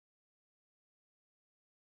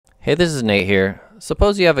Hey, this is Nate here.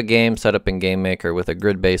 Suppose you have a game set up in GameMaker with a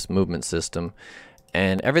grid-based movement system,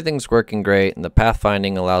 and everything's working great, and the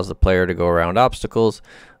pathfinding allows the player to go around obstacles,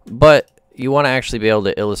 but you want to actually be able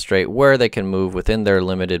to illustrate where they can move within their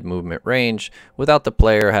limited movement range without the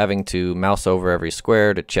player having to mouse over every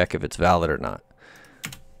square to check if it's valid or not.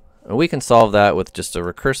 And we can solve that with just a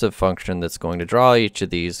recursive function that's going to draw each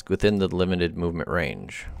of these within the limited movement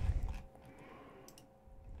range.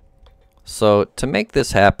 So to make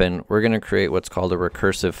this happen, we're going to create what's called a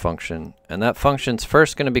recursive function, and that function's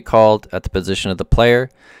first going to be called at the position of the player,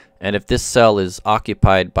 and if this cell is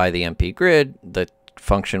occupied by the MP grid, the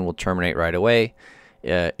function will terminate right away.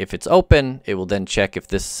 If it's open, it will then check if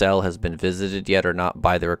this cell has been visited yet or not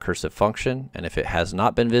by the recursive function, and if it has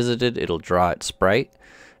not been visited, it'll draw its sprite,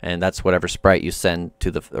 and that's whatever sprite you send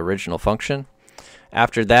to the original function.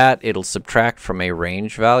 After that, it'll subtract from a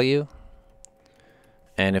range value.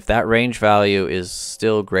 And if that range value is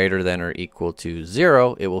still greater than or equal to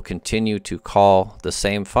 0, it will continue to call the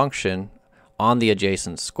same function on the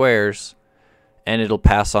adjacent squares, and it'll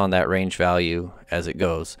pass on that range value as it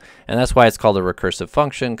goes. And that's why it's called a recursive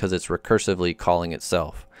function, because it's recursively calling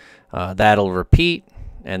itself. That'll repeat,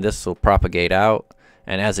 and this will propagate out.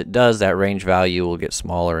 And as it does, that range value will get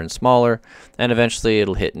smaller and smaller, and eventually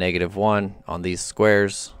it'll hit -1 on these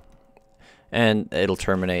squares, and it'll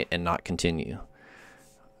terminate and not continue.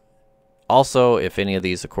 Also, if any of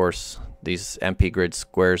these, of course, these MP grid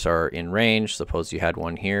squares are in range, suppose you had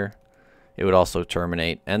one here, it would also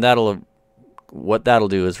terminate. And what that'll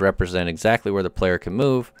do is represent exactly where the player can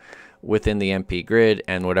move within the MP grid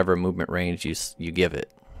and whatever movement range you give it.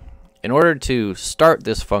 In order to start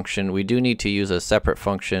this function, we do need to use a separate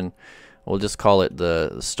function. We'll just call it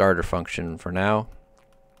the starter function for now.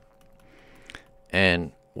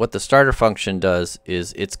 And what the starter function does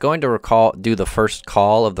is it's going to do the first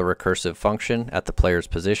call of the recursive function at the player's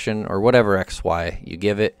position or whatever XY you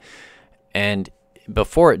give it. And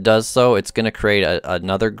before it does so, it's going to create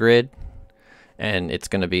another grid, and it's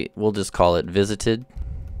going to be, we'll just call it visited.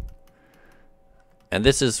 And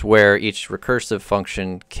this is where each recursive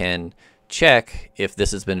function can check if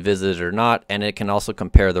this has been visited or not, and it can also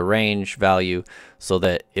compare the range value so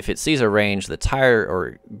that if it sees a range that's higher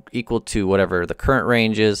or equal to whatever the current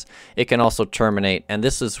range is, it can also terminate. And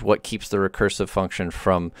this is what keeps the recursive function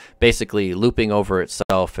from basically looping over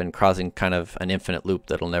itself and causing kind of an infinite loop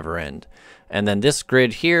that'll never end. And then this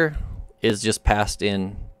grid here is just passed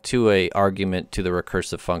in to a argument to the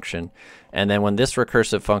recursive function, and then when this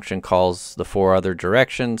recursive function calls the 4 other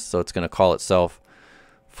directions, so it's going to call itself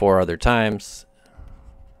 4 other times,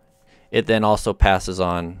 it then also passes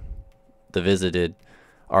on the visited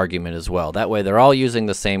argument as well. That way they're all using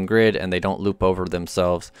the same grid and they don't loop over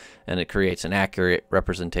themselves, and it creates an accurate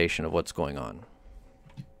representation of what's going on.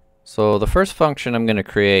 So the first function I'm going to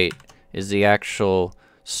create is the actual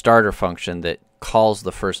starter function that calls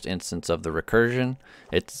the first instance of the recursion.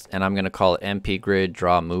 And I'm going to call it MP grid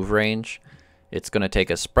draw move range. It's going to take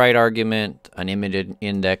a sprite argument, an image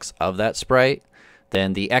index of that sprite,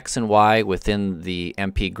 then the X and Y within the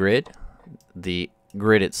MP grid, the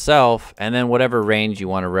grid itself, and then whatever range you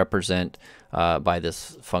want to represent by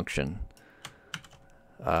this function.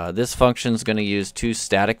 This function is going to use 2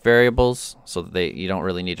 static variables so that you don't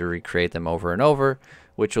really need to recreate them over and over,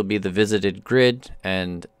 which will be the visited grid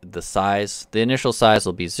and the size. The initial size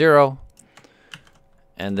will be 0,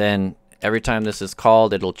 and then every time this is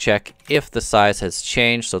called, it'll check if the size has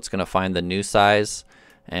changed, so it's going to find the new size,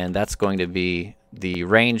 and that's going to be the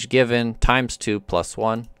range given times 2 plus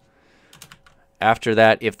 1. After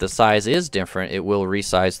that, if the size is different, it will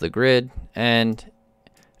resize the grid, and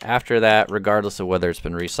after that, regardless of whether it's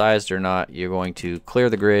been resized or not, you're going to clear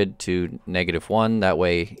the grid to -1. That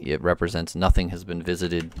way it represents nothing has been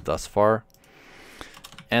visited thus far.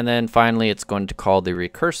 And then finally, it's going to call the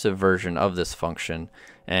recursive version of this function.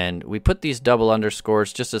 And we put these double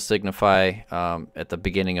underscores just to signify at the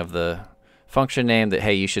beginning of the function name that,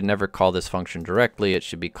 hey, you should never call this function directly. It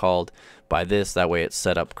should be called by this. That way it's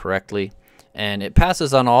set up correctly. And it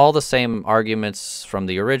passes on all the same arguments from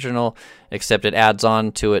the original, except it adds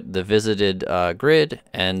on to it the visited grid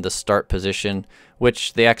and the start position,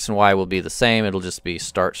 which the X and Y will be the same. It'll just be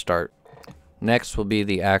start, start. Next will be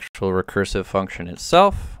the actual recursive function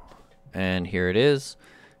itself, and here it is.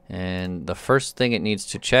 And the first thing it needs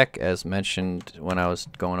to check, as mentioned when I was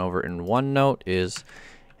going over in OneNote, is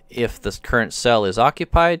if the current cell is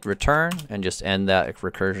occupied, return, and just end that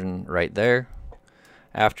recursion right there.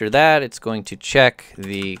 After that, it's going to check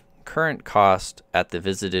the current cost at the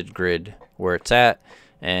visited grid where it's at,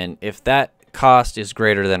 and if that cost is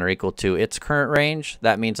greater than or equal to its current range,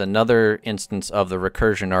 that means another instance of the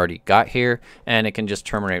recursion already got here, and it can just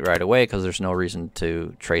terminate right away because there's no reason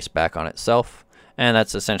to trace back on itself. And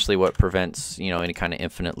that's essentially what prevents, any kind of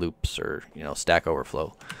infinite loops or, Stack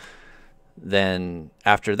Overflow. Then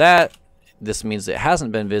after that, this means it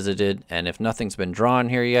hasn't been visited, and if nothing's been drawn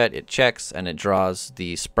here yet, it checks and it draws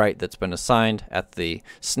the sprite that's been assigned at the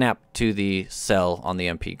snap to the cell on the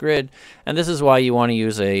MP grid. And this is why you want to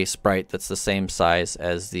use a sprite that's the same size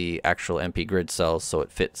as the actual MP grid cells, so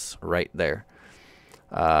it fits right there.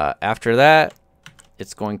 After that,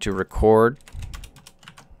 it's going to record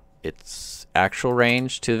its actual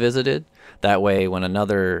range to visited. That way, when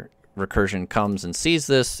another recursion comes and sees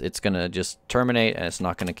this, it's going to just terminate, and it's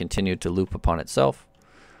not going to continue to loop upon itself.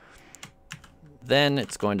 Then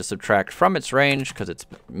it's going to subtract from its range because it's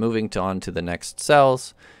moving on to the next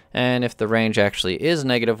cells. And if the range actually is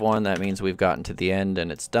 -1, that means we've gotten to the end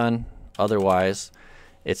and it's done. Otherwise,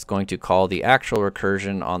 it's going to call the actual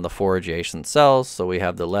recursion on the 4 adjacent cells. So we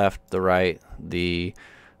have the left, the right, the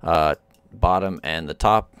bottom, and the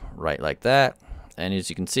top, right like that. And as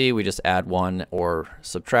you can see, we just add 1 or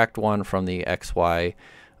subtract 1 from the XY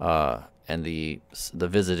and the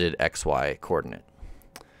visited XY coordinate.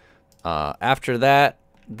 After that,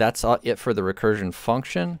 that's it for the recursion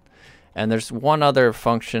function. And there's one other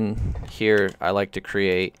function here I like to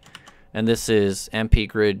create, and this is MP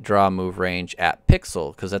grid draw move range at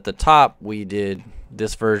pixel, because at the top we did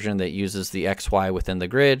this version that uses the XY within the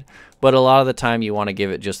grid, but a lot of the time you want to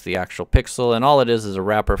give it just the actual pixel, and all it is a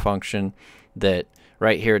wrapper function that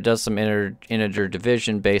right here does some integer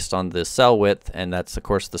division based on the cell width, and that's of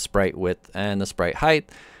course the sprite width and the sprite height.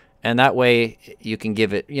 And that way you can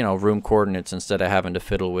give it room coordinates instead of having to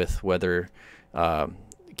fiddle with whether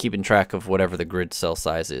keeping track of whatever the grid cell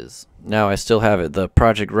size is. Now I still have the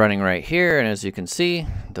project running right here, and as you can see,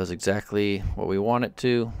 it does exactly what we want it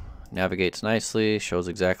to. Navigates nicely, shows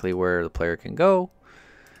exactly where the player can go.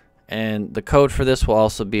 And the code for this will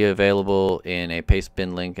also be available in a paste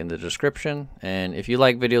bin link in the description. And if you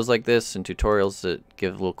like videos like this and tutorials that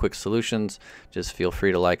give little quick solutions, just feel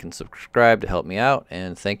free to like and subscribe to help me out.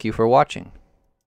 And thank you for watching.